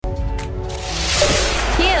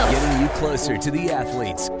closer to the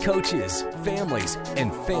athletes, coaches, families,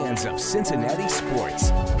 and fans of Cincinnati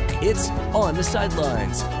sports. It's On the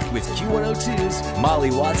Sidelines with Q102's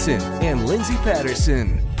Molly Watson and Lindsay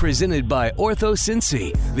Patterson. Presented by Ortho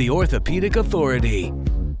Cincy, the orthopedic authority.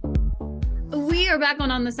 We are back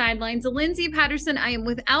on the Sidelines. Lindsay Patterson. I am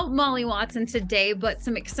without Molly Watson today, but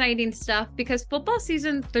some exciting stuff because football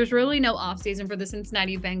season, there's really no off season for the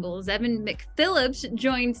Cincinnati Bengals. Evan McPhillips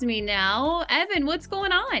joins me now. Evan, what's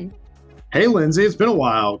going on? Hey, Lindsay, it's been a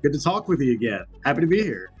while. Good to talk with you again. Happy to be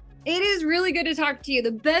here. It is really good to talk to you.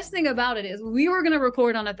 The best thing about it is we were going to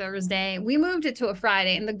record on a Thursday. We moved it to a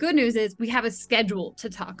Friday. And the good news is we have a schedule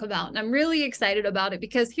to talk about. And I'm really excited about it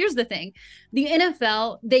because here's the thing. The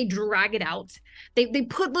NFL, they drag it out. They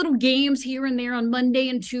put little games here and there on Monday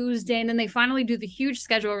and Tuesday. And then they finally do the huge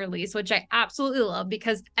schedule release, which I absolutely love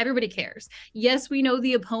because everybody cares. Yes, we know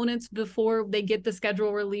the opponents before they get the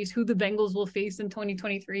schedule release, who the Bengals will face in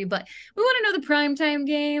 2023. But we want to know the primetime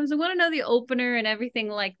games. We want to know the opener and everything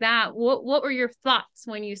like that. What were your thoughts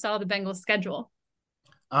when you saw the Bengals schedule?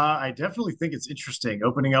 I definitely think it's interesting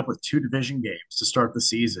opening up with two division games to start the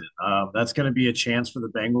season. That's going to be a chance for the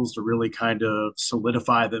Bengals to really kind of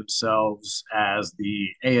solidify themselves as the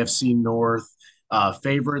AFC North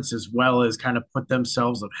favorites, as well as kind of put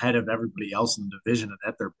themselves ahead of everybody else in the division and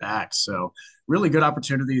at their backs. So really good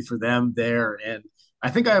opportunity for them there. And I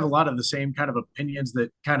think I have a lot of the same kind of opinions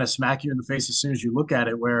that kind of smack you in the face as soon as you look at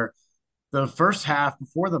it, where the first half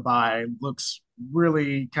before the bye looks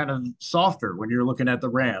really kind of softer when you're looking at the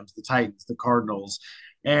Rams, the Titans, the Cardinals.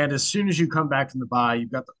 And as soon as you come back from the bye,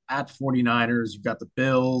 you've got the at 49ers, you've got the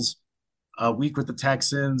Bills, a week with the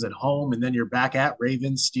Texans at home, and then you're back at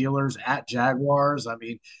Ravens, Steelers, at Jaguars. I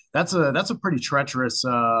mean, that's a pretty treacherous,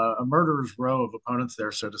 a murderer's row of opponents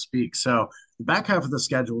there, so to speak. So the back half of the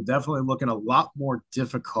schedule definitely looking a lot more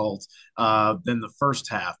difficult than the first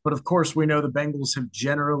half. But of course, we know the Bengals have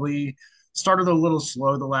generally started a little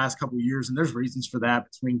slow the last couple of years, and there's reasons for that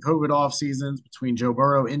between COVID off seasons, between Joe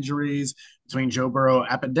Burrow injuries, between Joe Burrow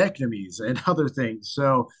appendectomies and other things.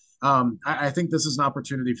 So I think this is an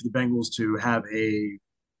opportunity for the Bengals to have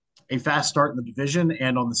a fast start in the division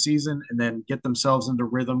and on the season, and then get themselves into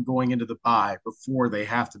rhythm going into the bye before they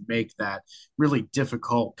have to make that really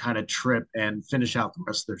difficult kind of trip and finish out the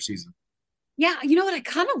rest of their season. Yeah, you know what? I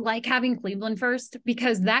kind of like having Cleveland first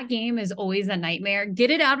because that game is always a nightmare.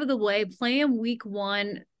 Get it out of the way, play them week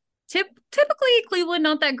one. Typically, Cleveland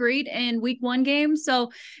not that great in week one games.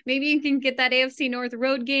 So maybe you can get that AFC North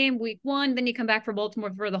road game week one. Then you come back for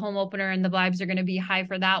Baltimore for the home opener, and the vibes are going to be high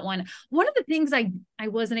for that one. One of the things I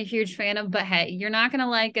wasn't a huge fan of, but hey, you're not going to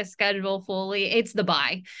like a schedule fully. It's the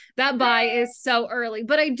bye. That bye is so early.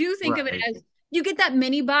 But I do think of it as you get that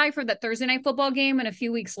mini bye for that Thursday night football game and a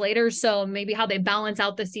few weeks later. So maybe how they balance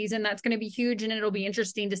out the season, that's going to be huge. And it'll be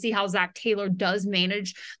interesting to see how Zach Taylor does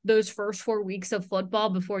manage those first 4 weeks of football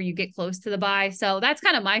before you get close to the bye. So that's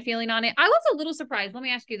kind of my feeling on it. I was a little surprised. Let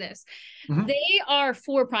me ask you this. Mm-hmm. They are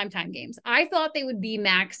 4 primetime games. I thought they would be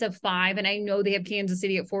max of 5. And I know they have Kansas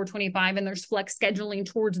City at 4:25, and there's flex scheduling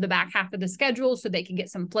towards the back half of the schedule so they can get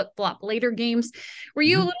some flip-flop later games. Were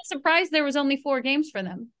you a little surprised there was only 4 games for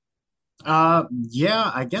them?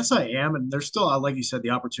 Yeah, I guess I am. And there's still, like you said,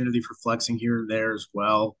 the opportunity for flexing here and there as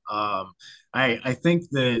well. I think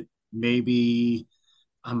that maybe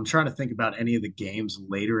I'm trying to think about any of the games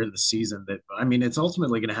later in the season that, I mean, it's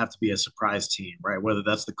ultimately going to have to be a surprise team, right? Whether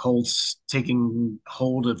that's the Colts taking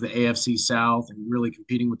hold of the AFC South and really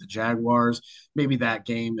competing with the Jaguars, maybe that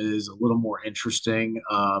game is a little more interesting.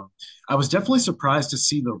 I was definitely surprised to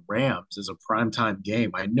see the Rams as a primetime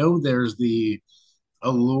game. I know there's the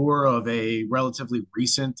allure of a relatively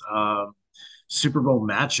recent Super Bowl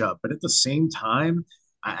matchup, but at the same time,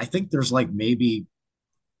 I think there's like maybe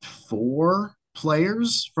 4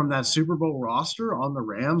 players from that Super Bowl roster on the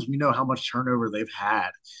Rams. We know how much turnover they've had,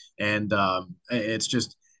 and it's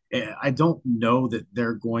just I don't know that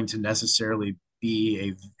they're going to necessarily be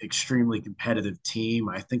a extremely competitive team.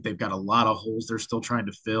 I think they've got a lot of holes they're still trying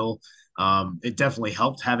to fill. It definitely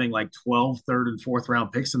helped having like 12 third and fourth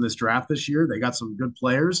round picks in this draft this year. They got some good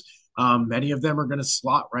players. Many of them are going to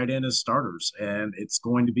slot right in as starters, and it's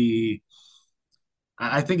going to be,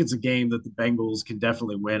 I think it's a game that the Bengals can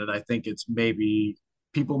definitely win. And I think it's maybe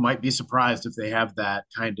people might be surprised if they have that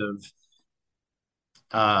kind of,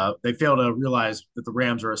 they fail to realize that the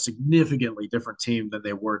Rams are a significantly different team than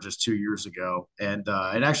they were just 2 years ago. And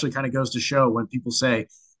it actually kind of goes to show when people say,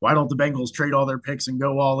 why don't the Bengals trade all their picks and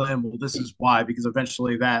go all in? Well, this is why, because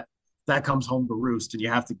eventually that comes home to roost, and you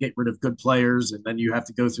have to get rid of good players, and then you have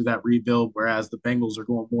to go through that rebuild. Whereas the Bengals are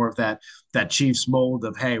going more of that Chiefs mold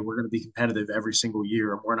of, hey, we're going to be competitive every single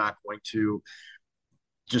year, and we're not going to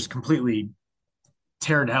just completely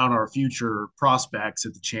tear down our future prospects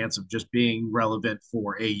at the chance of just being relevant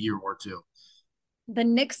for a year or two. The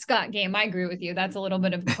Nick Scott game, I agree with you. That's a little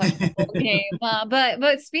bit of a questionable game.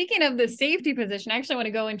 But speaking of the safety position, I actually want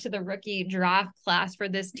to go into the rookie draft class for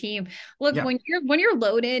this team. Look, Yeah. when you're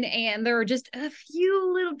loaded and there are just a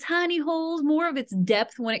few little tiny holes, more of its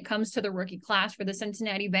depth when it comes to the rookie class for the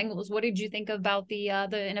Cincinnati Bengals. What did you think about the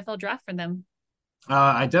NFL draft for them?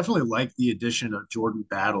 I definitely like the addition of Jordan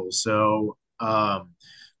Battle. So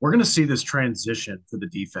we're going to see this transition for the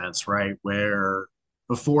defense, right? Where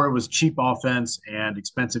before it was cheap offense and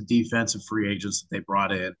expensive defensive free agents that they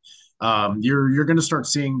brought in. You're going to start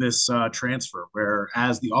seeing this transfer where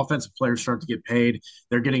as the offensive players start to get paid,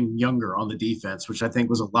 they're getting younger on the defense, which I think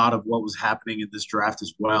was a lot of what was happening in this draft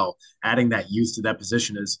as well. Adding that youth to that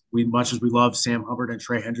position is we much as we love Sam Hubbard and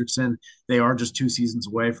Trey Hendrickson, they are just 2 seasons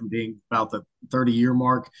away from being about the 30-year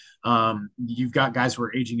mark. You've got guys who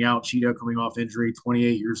are aging out, Cheeto coming off injury,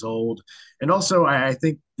 28 years old. And also, I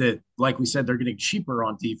think that, like we said, they're getting cheaper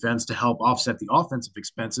on defense to help offset the offensive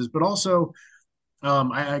expenses, but also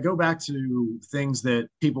I go back to things that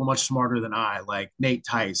people much smarter than I, like Nate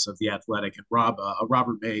Tice of The Athletic and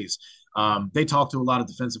Robert Mays. They talk to a lot of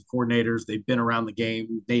defensive coordinators. They've been around the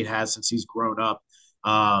game. Nate has since he's grown up.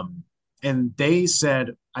 And they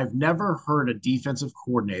said, I've never heard a defensive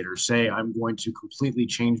coordinator say, I'm going to completely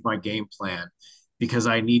change my game plan because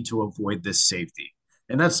I need to avoid this safety.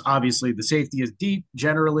 And that's obviously the safety is deep.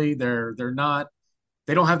 Generally, they're not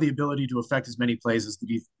they don't have the ability to affect as many plays as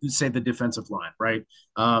the defensive line, right?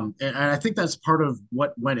 And I think that's part of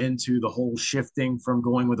what went into the whole shifting from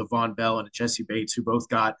going with a Von Bell and a Jesse Bates, who both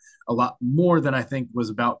got a lot more than I think was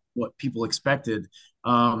about what people expected.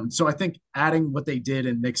 So I think adding what they did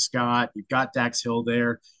in Nick Scott, you've got Dax Hill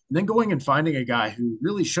there, and then going and finding a guy who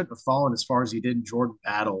really shouldn't have fallen as far as he did in Jordan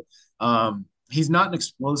Battle. He's not an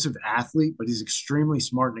explosive athlete, but he's extremely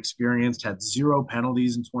smart and experienced, had 0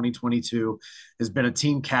 penalties in 2022, has been a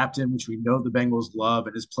team captain, which we know the Bengals love,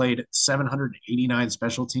 and has played 789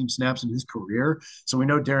 special team snaps in his career. So we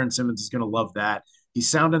know Darren Simmons is going to love that. He's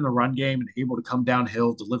sound in the run game and able to come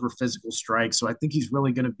downhill, deliver physical strikes. So I think he's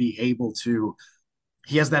really going to be able to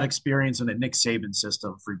he has that experience in a Nick Saban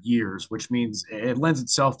system for years, which means it lends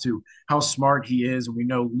itself to how smart he is. And we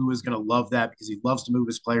know Lou is going to love that because he loves to move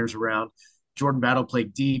his players around. Jordan Battle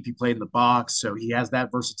played deep. He played in the box. So he has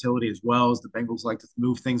that versatility as well as the Bengals like to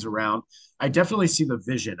move things around. I definitely see the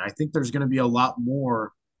vision. I think there's going to be a lot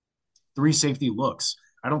more 3 safety looks.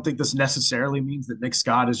 I don't think this necessarily means that Nick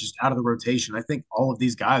Scott is just out of the rotation. I think all of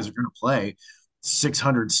these guys are going to play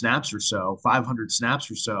 600 snaps or so, 500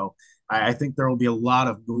 snaps or so. I think there will be a lot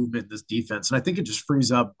of movement in this defense. And I think it just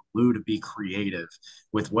frees up Lou to be creative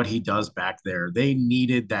with what he does back there. They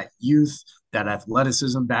needed that youth, that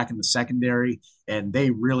athleticism back in the secondary, and they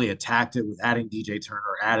really attacked it with adding DJ Turner,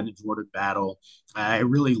 adding Jordan Battle. I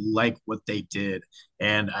really like what they did,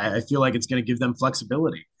 and I feel like it's going to give them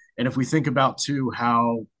flexibility. And if we think about, too,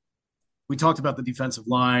 how we talked about the defensive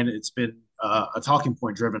line, it's been a talking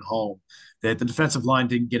point driven home that the defensive line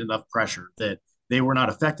didn't get enough pressure, that they were not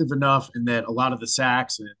effective enough, and that a lot of the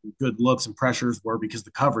sacks and good looks and pressures were because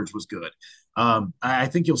the coverage was good. I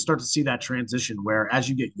think you'll start to see that transition where as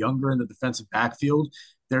you get younger in the defensive backfield,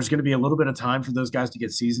 there's going to be a little bit of time for those guys to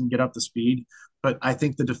get seasoned, get up to speed. But I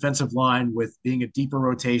think the defensive line, with being a deeper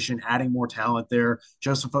rotation, adding more talent there,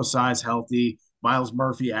 Joseph Osai's healthy, Miles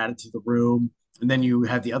Murphy added to the room, and then you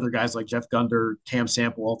have the other guys like Jeff Gunder, Cam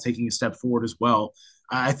Sample all taking a step forward as well.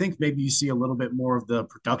 I think maybe you see a little bit more of the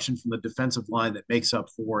production from the defensive line that makes up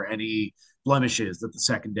for any blemishes that the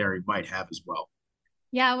secondary might have as well.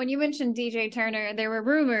 Yeah, when you mentioned DJ Turner, there were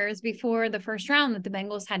rumors before the first round that the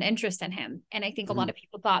Bengals had interest in him. And I think a lot of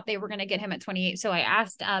people thought they were going to get him at 28. So I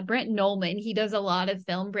asked Brent Nolman, he does a lot of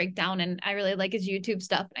film breakdown and I really like his YouTube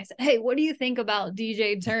stuff. And I said, hey, what do you think about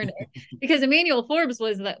DJ Turner? Because Emmanuel Forbes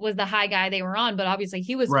was the high guy they were on, but obviously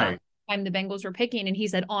he was right. Time the Bengals were picking, and he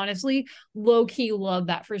said, honestly, low-key love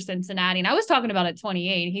that for Cincinnati. And I was talking about at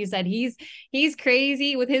 28. He said he's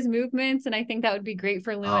crazy with his movements, and I think that would be great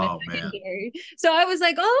for Lou in a secondary. So I was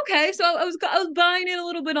like, oh, okay. So I was buying it a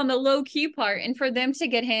little bit on the low-key part, and for them to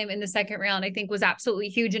get him in the second round, I think was absolutely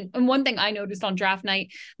huge. And one thing I noticed on draft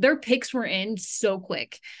night, their picks were in so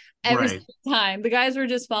quick. Every time the guys were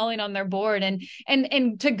just falling on their board,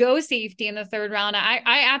 and to go safety in the third round, I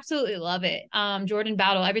absolutely love it. Jordan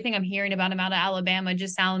Battle, everything I'm hearing about him out of Alabama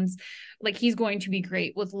just sounds like he's going to be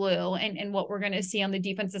great with Lou and what we're going to see on the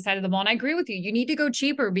defensive side of the ball. And I agree with you. You need to go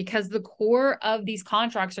cheaper because the core of these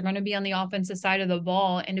contracts are going to be on the offensive side of the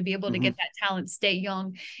ball, and to be able to get that talent, stay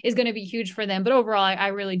young, is going to be huge for them. But overall, I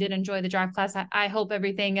really did enjoy the draft class. I hope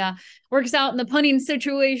everything works out in the punting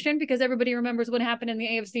situation, because everybody remembers what happened in the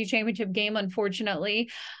AFC Championship game, unfortunately.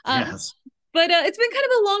 Yes. But it's been kind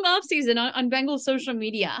of a long offseason on Bengals social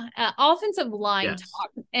media. Offensive line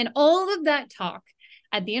talk, and all of that talk.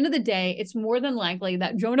 At the end of the day, it's more than likely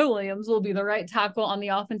that Jonah Williams will be the right tackle on the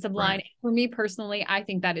offensive line. Right. For me personally, I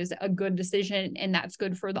think that is a good decision, and that's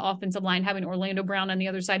good for the offensive line, having Orlando Brown on the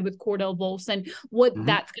other side with Cordell Volson, what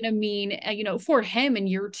that's going to mean, for him in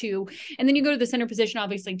year 2. And then you go to the center position,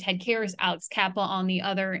 obviously Ted Karras, Alex Kappa on the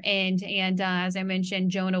other end. And as I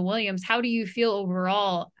mentioned, Jonah Williams. How do you feel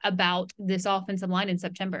overall about this offensive line in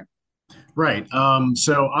September? Right.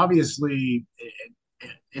 So obviously,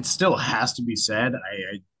 it still has to be said.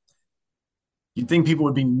 You'd think people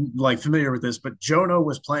would be like familiar with this, but Jonah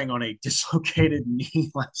was playing on a dislocated knee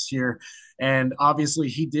last year, and obviously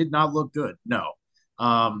he did not look good. No.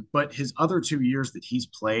 But his other 2 years that he's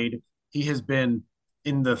played, he has been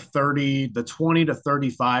in the 20 to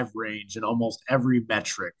 35 range in almost every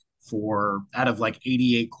metric for out of like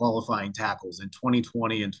 88 qualifying tackles in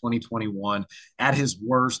 2020 and 2021. At his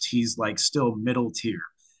worst, he's like still middle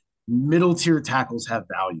tier tackles have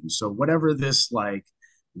value. So whatever this like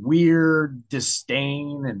weird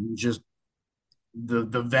disdain and just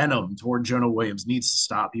the venom toward Jonah Williams needs to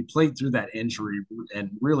stop. He played through that injury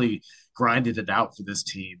and really grinded it out for this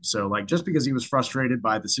team. So like just because he was frustrated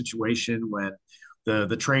by the situation when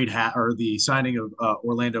the trade or the signing of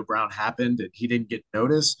Orlando Brown happened and he didn't get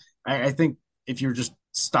notice, I think if you're just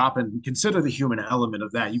stop and consider the human element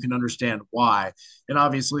of that, you can understand why. And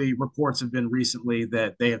obviously, reports have been recently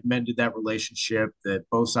that they have mended that relationship, that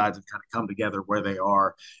both sides have kind of come together where they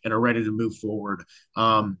are and are ready to move forward.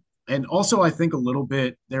 And also, I think a little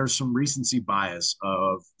bit there's some recency bias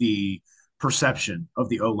of the perception of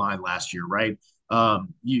the O line last year, right?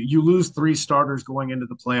 You lose 3 starters going into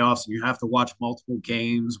the playoffs, and you have to watch multiple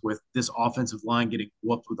games with this offensive line getting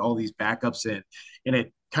whooped with all these backups in, and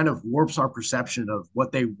it kind of warps our perception of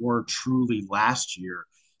what they were truly last year.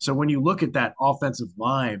 So when you look at that offensive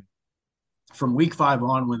line from week 5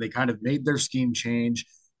 on, when they kind of made their scheme change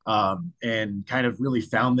and kind of really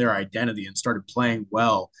found their identity and started playing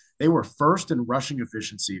well, they were first in rushing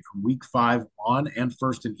efficiency from week 5 on and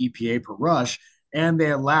first in EPA per rush, and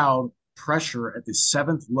they allowed pressure at the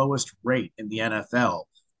 7th lowest rate in the NFL.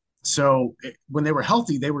 So when they were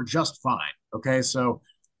healthy, they were just fine. Okay. So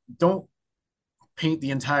don't paint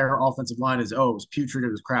the entire offensive line as, oh, it was putrid,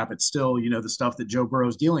 it was crap. It's still, the stuff that Joe Burrow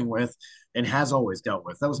is dealing with and has always dealt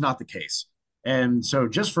with. That was not the case. And so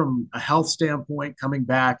just from a health standpoint, coming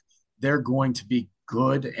back, they're going to be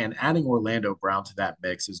good. And adding Orlando Brown to that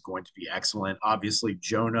mix is going to be excellent. Obviously,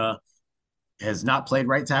 Jonah has not played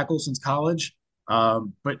right tackle since college.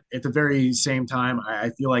 But at the very same time, I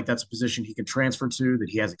feel like that's a position he can transfer to, that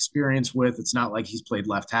he has experience with. It's not like he's played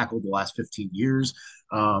left tackle the last 15 years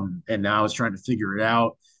and now is trying to figure it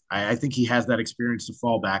out. I think he has that experience to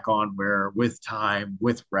fall back on, where with time,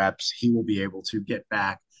 with reps, he will be able to get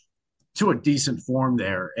back to a decent form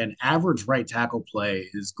there. And average right tackle play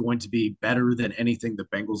is going to be better than anything the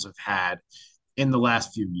Bengals have had in the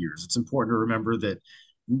last few years. It's important to remember that,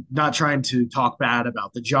 not trying to talk bad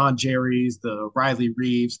about the John Jerrys, the Riley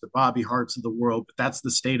Reeves, the Bobby Harts of the world, but that's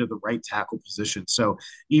the state of the right tackle position. So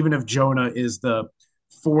even if Jonah is the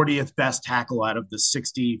 40th best tackle out of the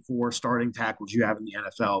 64 starting tackles you have in the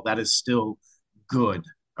NFL, that is still good.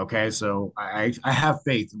 Okay. So I have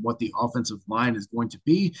faith in what the offensive line is going to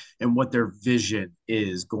be and what their vision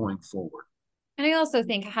is going forward. And I also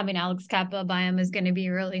think having Alex Kappa by him is going to be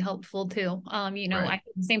really helpful too. Right. I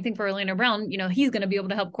think the same thing for Orlando Brown. He's going to be able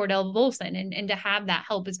to help Cordell Volson, and to have that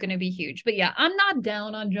help is going to be huge. But yeah, I'm not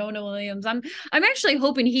down on Jonah Williams. I'm actually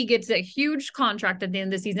hoping he gets a huge contract at the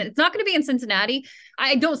end of the season. It's not going to be in Cincinnati.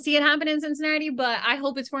 I don't see it happen in Cincinnati, but I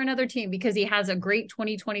hope it's for another team because he has a great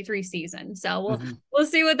 2023 season. So we'll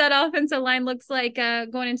see what that offensive line looks like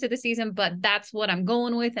going into the season. But that's what I'm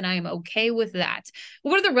going with, and I am okay with that.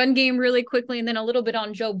 We'll go to the run game really quickly, and then a little bit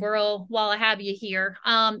on Joe Burrow while I have you here.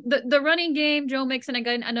 The running game, Joe Mixon,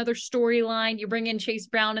 again, another storyline. You bring in Chase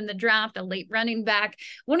Brown in the draft, a late running back.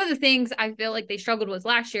 One of the things I feel like they struggled with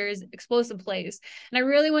last year is explosive plays. And I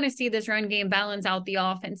really want to see this run game balance out the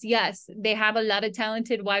offense. Yes, they have a lot of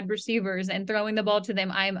talented wide receivers, and throwing the ball to them,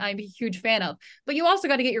 I'm a huge fan of. But you also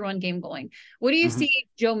got to get your run game going. What do you see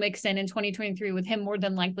Joe Mixon in 2023 with him more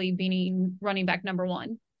than likely being running back number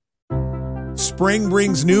 1? Spring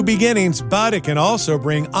brings new beginnings, but it can also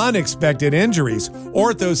bring unexpected injuries.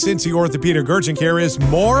 Ortho Cincy Orthopedic Urgent Care is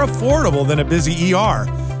more affordable than a busy ER.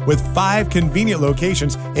 With 5 convenient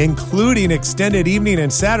locations, including extended evening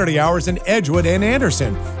and Saturday hours in Edgewood and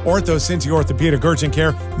Anderson, Ortho Cincy Orthopedic Urgent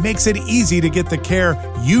Care makes it easy to get the care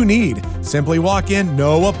you need. Simply walk in,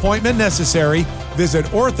 no appointment necessary. Visit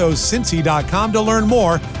orthocincy.com to learn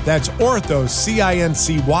more. That's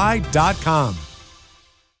orthocincy.com.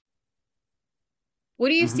 What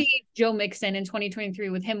do you see Joe Mixon in 2023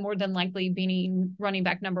 with him more than likely being running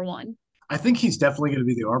back number 1? I think he's definitely going to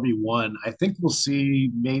be the RB1. I think we'll see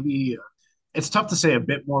maybe it's tough to say a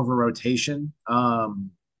bit more of a rotation.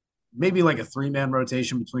 Maybe like a 3-man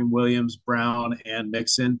rotation between Williams, Brown, and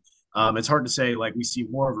Mixon. It's hard to say like we see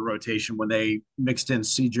more of a rotation when they mixed in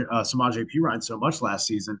Samaje Perine so much last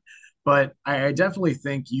season. But I definitely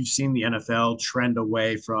think you've seen the NFL trend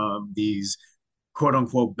away from these quote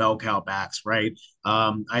unquote bell cow backs, right?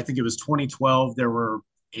 I think it was 2012. There were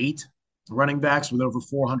 8 running backs with over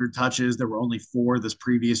 400 touches. There were only 4 this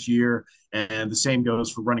previous year. And the same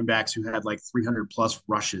goes for running backs who had like 300 plus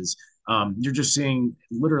rushes. You're just seeing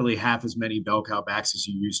literally half as many bell cow backs as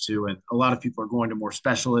you used to. And a lot of people are going to more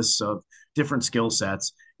specialists of different skill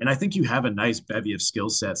sets. And I think you have a nice bevy of skill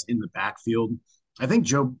sets in the backfield. I think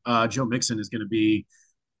Joe Mixon is going to be,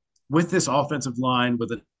 with this offensive line,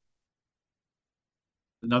 with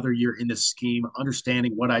another year in this scheme,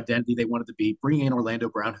 understanding what identity they wanted to be, bringing in Orlando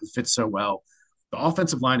Brown, who fits so well. The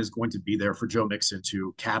offensive line is going to be there for Joe Mixon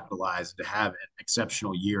to capitalize and to have an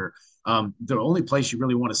exceptional year. The only place you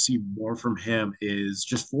really want to see more from him is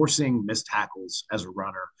just forcing missed tackles as a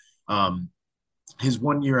runner. His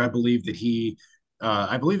one year, I believe it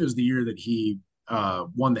was the year that he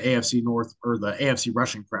won the AFC North or the AFC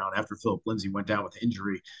rushing crown after Philip Lindsay went down with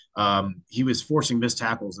injury. He was forcing missed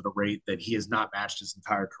tackles at a rate that he has not matched his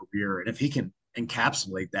entire career. And if he can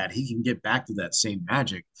encapsulate that, he can get back to that same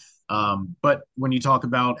magic. But when you talk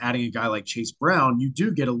about adding a guy like Chase Brown, you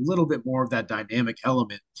do get a little bit more of that dynamic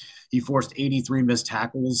element. He forced 83 missed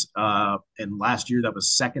tackles, and last year that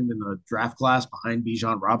was second in the draft class behind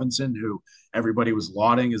Bijan Robinson, who everybody was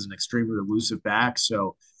lauding as an extremely elusive back.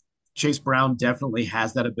 So Chase Brown definitely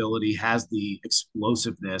has that ability, has the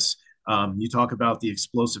explosiveness. You talk about the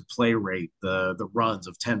explosive play rate, the runs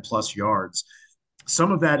of 10 plus yards.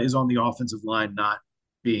 Some of that is on the offensive line not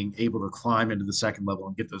being able to climb into the second level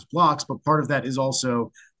and get those blocks. But part of that is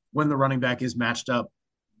also when the running back is matched up.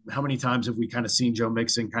 How many times have we kind of seen Joe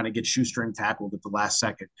Mixon kind of get shoestring tackled at the last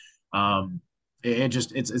second?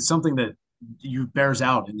 It's something that you bears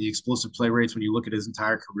out in the explosive play rates when you look at his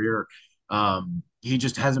entire career. He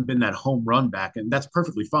just hasn't been that home run back, and that's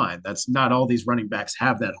perfectly fine. That's not all these running backs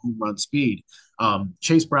have that home run speed.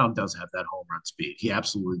 Chase Brown does have that home run speed. He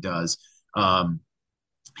absolutely does.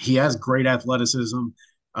 He has great athleticism.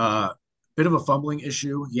 Bit of a fumbling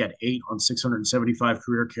issue. He had 8 on 675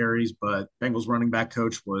 career carries, but Bengals running back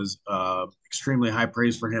coach was extremely high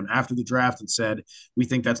praise for him after the draft and said, we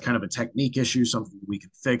think that's kind of a technique issue, something we can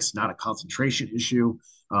fix, not a concentration issue.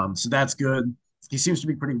 So that's good. He seems to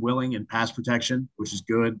be pretty willing in pass protection, which is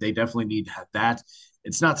good. They definitely need to have that.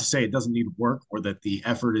 It's not to say it doesn't need work or that the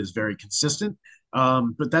effort is very consistent,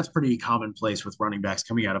 but that's pretty commonplace with running backs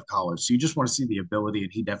coming out of college. So you just want to see the ability,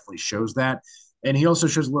 and he definitely shows that. And he also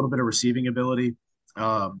shows a little bit of receiving ability.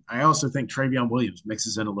 I also think Travion Williams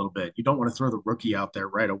mixes in a little bit. You don't want to throw the rookie out there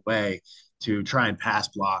right away to try and pass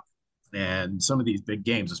block. And some of these big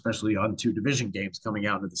games, especially on 2 division games coming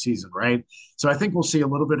out into the season, right? So I think we'll see a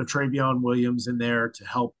little bit of Travion Williams in there to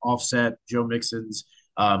help offset Joe Mixon's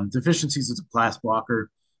deficiencies as a pass blocker.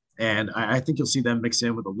 And I think you'll see them mix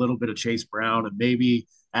in with a little bit of Chase Brown. And maybe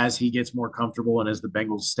as he gets more comfortable and as the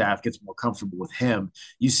Bengals staff gets more comfortable with him,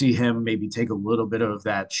 you see him maybe take a little bit of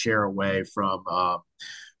that share away from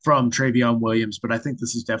Travion Williams. But I think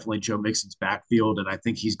this is definitely Joe Mixon's backfield, and I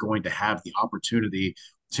think he's going to have the opportunity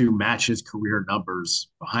to match his career numbers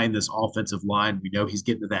behind this offensive line. We know he's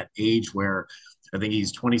getting to that age where I think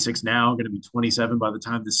he's 26 now, going to be 27 by the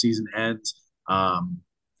time the season ends.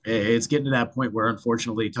 It's getting to that point where,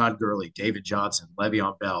 unfortunately, Todd Gurley, David Johnson,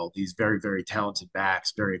 Le'Veon Bell, these very, very talented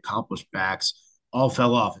backs, very accomplished backs, all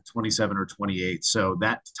fell off at 27 or 28. So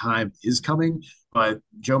that time is coming, but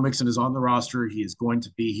Joe Mixon is on the roster. He is going to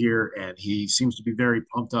be here, and he seems to be very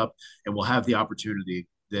pumped up and will have the opportunity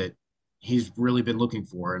that he's really been looking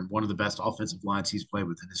for, and one of the best offensive lines he's played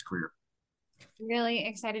with in his career. Really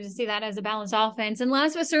excited to see that as a balanced offense. And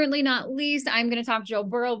last but certainly not least, I'm going to talk Joe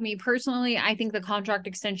Burrow. Me personally, I think the contract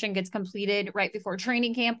extension gets completed right before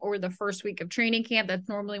training camp or the first week of training camp. That's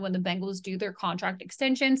normally when the Bengals do their contract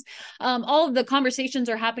extensions. All of the conversations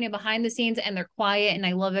are happening behind the scenes and they're quiet. And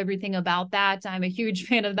I love everything about that. I'm a huge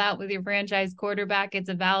fan of that with your franchise quarterback. It's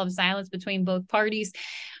a vow of silence between both parties.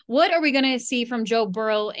 What are we going to see from Joe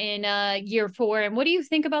Burrow in year 4? And what do you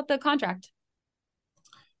think about the contract?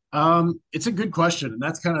 It's a good question, and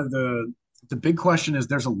that's kind of the big question. Is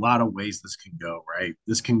there's a lot of ways this can go, right?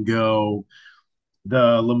 This can go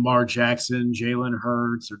the Lamar Jackson, Jalen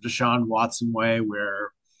Hurts, or Deshaun Watson way,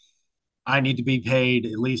 where I need to be paid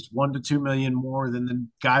at least 1 to 2 million more than the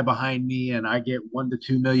guy behind me, and I get 1 to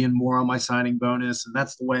 2 million more on my signing bonus, and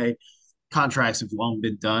that's the way contracts have long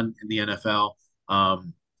been done in the NFL.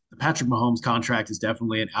 The Patrick Mahomes contract is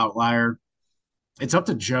definitely an outlier. It's up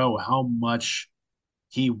to Joe how much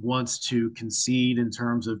he wants to concede in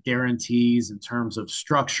terms of guarantees, in terms of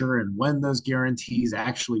structure, and when those guarantees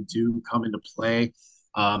actually do come into play,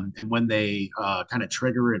 and when they kind of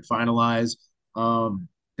trigger and finalize.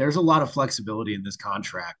 There's a lot of flexibility in this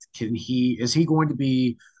contract. Is he going to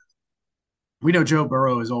be? We know Joe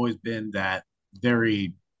Burrow has always been that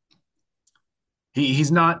very.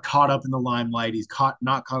 He's not caught up in the limelight.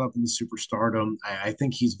 Not caught up in the superstardom. I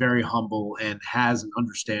think he's very humble and has an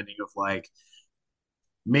understanding of like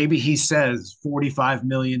maybe he says 45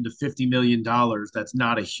 million to 50 million dollars. That's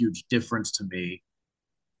not a huge difference to me.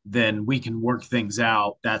 Then we can work things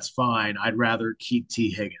out. That's fine. I'd rather keep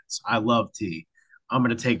T Higgins. I love T. I'm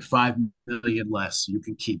going to take 5 million less. So you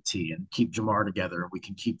can keep T and keep Jamar together, and we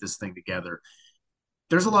can keep this thing together.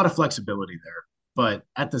 There's a lot of flexibility there, but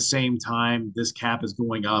at the same time, this cap is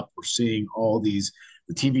going up. We're seeing all these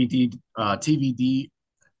the TVD,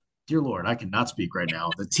 dear Lord, I cannot speak right now.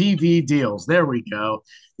 The TV deals, there we go.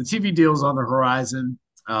 The TV deals on the horizon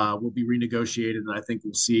will be renegotiated, and I think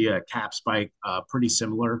we'll see a cap spike pretty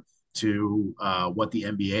similar to what the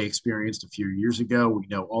NBA experienced a few years ago. We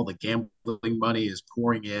know all the gambling money is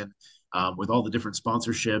pouring in with all the different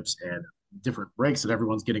sponsorships and different breaks that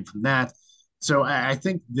everyone's getting from that. So I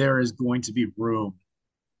think there is going to be room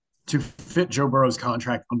to fit Joe Burrow's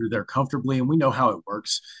contract under there comfortably, and we know how it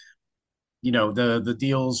works. You know, the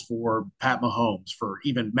deals for Pat Mahomes, for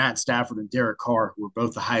even Matt Stafford and Derek Carr, who were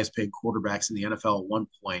both the highest paid quarterbacks in the NFL at one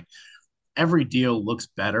point. Every deal looks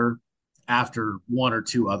better after one or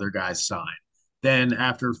two other guys sign. Then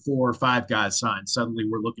after 4 or 5 guys sign, suddenly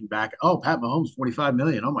we're looking back, oh, Pat Mahomes, 45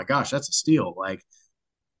 million. Oh my gosh, that's a steal. Like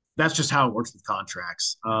that's just how it works with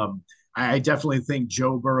contracts. I definitely think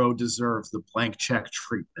Joe Burrow deserves the blank check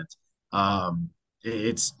treatment.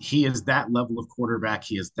 He is that level of quarterback.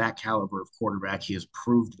 He is that caliber of quarterback. He has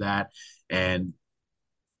proved that, and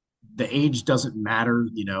the age doesn't matter.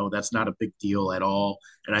 You know, that's not a big deal at all.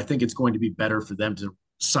 And I think it's going to be better for them to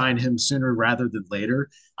sign him sooner rather than later.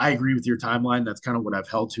 I agree with your timeline. That's kind of what I've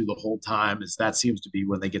held to the whole time. Is that seems to be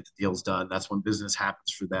when they get the deals done. That's when business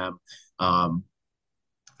happens for them.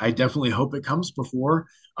 I definitely hope it comes before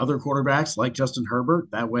other quarterbacks like Justin Herbert.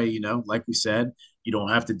 That way, you know, like we said, you don't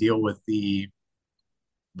have to deal with the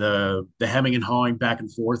hemming and hawing back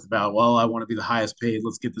and forth about, well, I want to be the highest paid.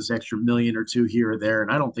 Let's get this extra million or two here or there.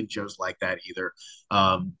 And I don't think Joe's like that either.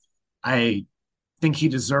 I think he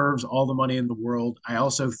deserves all the money in the world. I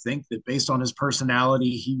also think that based on his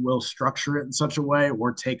personality, he will structure it in such a way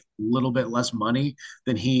or take a little bit less money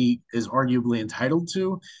than he is arguably entitled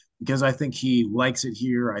to, because I think he likes it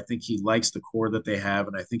here. I think he likes the core that they have,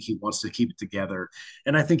 and I think he wants to keep it together.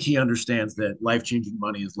 And I think he understands that life-changing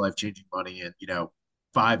money is life-changing money, and, you know,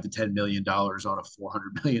 $5 to $10 million on a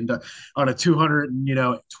 $400 million, on a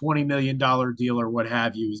 $220 million deal or what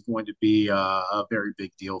have you is going to be a very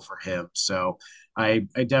big deal for him. So I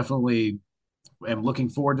definitely am looking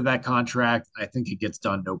forward to that contract. I think it gets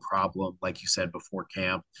done no problem, like you said, before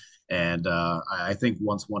camp. And I think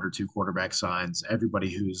once 1 or 2 quarterback signs,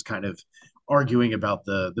 everybody who's kind of arguing about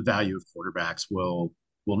the value of quarterbacks will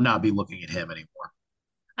not be looking at him anymore.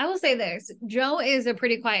 I will say this, Joe is a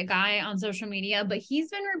pretty quiet guy on social media, but he's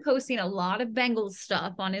been reposting a lot of Bengals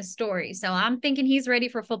stuff on his story. So I'm thinking he's ready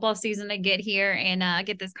for football season to get here and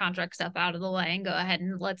get this contract stuff out of the way and go ahead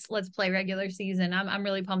and let's play regular season. I'm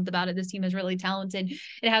really pumped about it. This team is really talented.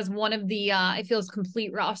 It has one of the, it feels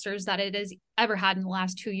complete rosters that it has ever had in the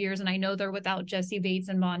last 2 years. And I know they're without Jesse Bates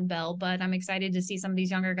and Von Bell, but I'm excited to see some of these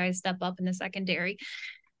younger guys step up in the secondary.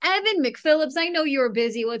 Evan McPhillips, I know you were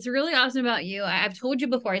busy. What's really awesome about you, I've told you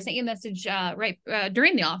before, I sent you a message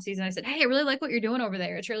during the offseason. I said, hey, I really like what you're doing over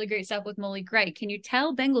there. It's really great stuff with Malik Wright. Can you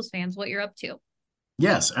tell Bengals fans what you're up to?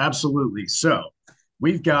 Yes, absolutely. So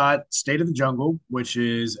We've got State of the Jungle, which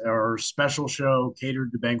is our special show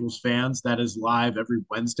catered to Bengals fans. That is live every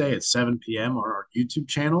Wednesday at 7 p.m. on our YouTube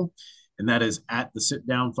channel, and that is at the Sit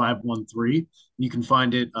Down 513. You can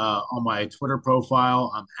find it on my Twitter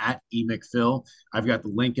profile. I'm at emcphil. I've got the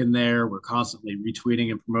link in there. We're constantly retweeting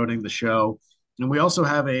and promoting the show. And we also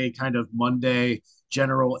have a kind of Monday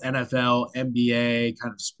general NFL, NBA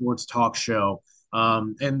kind of sports talk show.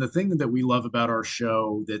 And the thing that we love about our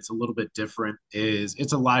show that's a little bit different is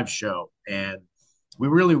it's a live show. And we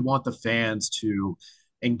really want the fans to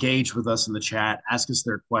engage with us in the chat, ask us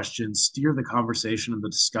their questions, steer the conversation and the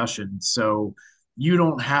discussion. So you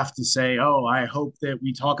don't have to say, oh, I hope that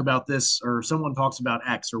we talk about this or someone talks about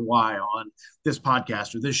X or Y on this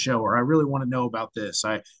podcast or this show, or I really want to know about this.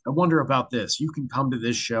 I wonder about this. You can come to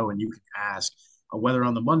this show and you can ask, whether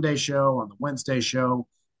on the Monday show, on the Wednesday show.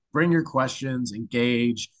 Bring your questions,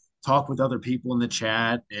 engage, talk with other people in the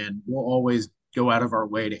chat, and we'll always go out of our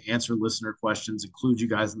way to answer listener questions, include you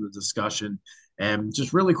guys in the discussion, and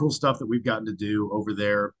just really cool stuff that we've gotten to do over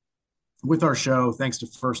there with our show. Thanks to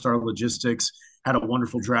First Star Logistics, had a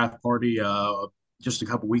wonderful draft party just a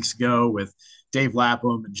couple weeks ago with Dave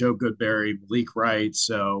Lapham and Joe Goodberry, Malik Wright.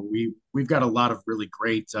 So we've got a lot of really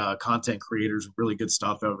great content creators, really good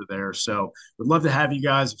stuff over there. So we'd love to have you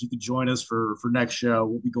guys if you could join us for next show.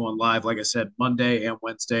 We'll be going live, like I said, Monday and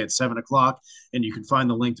Wednesday at 7 o'clock, and you can find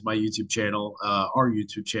the link to my YouTube channel, our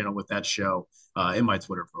YouTube channel with that show in my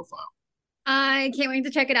Twitter profile. I can't wait to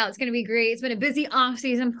check it out. It's going to be great. It's been a busy off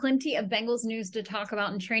season, plenty of Bengals news to talk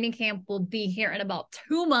about, and training camp will be here in about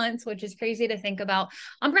 2 months, which is crazy to think about.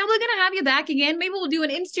 I'm probably going to have you back again. Maybe we'll do an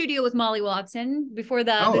in studio with Molly Watson before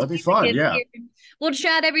the. Oh, that'd be fun. Yeah. Here. We'll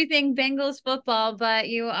chat everything Bengals football, but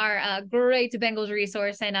you are a great Bengals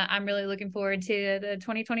resource, and I'm really looking forward to the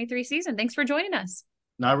 2023 season. Thanks for joining us.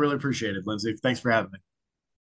 No, I really appreciate it, Lindsay. Thanks for having me.